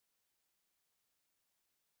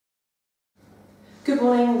Good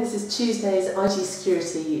morning, this is Tuesday's IT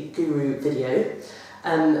Security Guru video.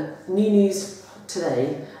 New news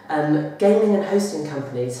today, gaming and hosting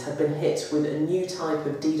companies have been hit with a new type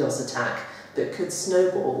of DDoS attack that could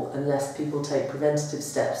snowball unless people take preventative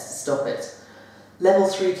steps to stop it. Level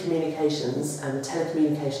 3 Communications, a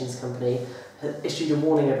telecommunications company, have issued a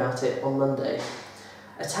warning about it on Monday.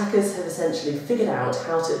 Attackers have essentially figured out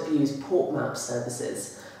how to abuse port map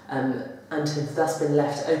services and have thus been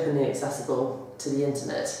left openly accessible to the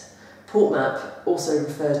internet. Port map, also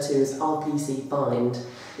referred to as RPC bind,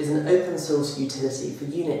 is an open source utility for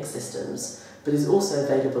Unix systems, but is also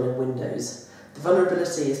available in Windows. The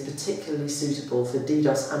vulnerability is particularly suitable for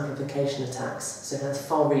DDoS amplification attacks, so it has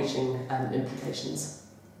far-reaching implications.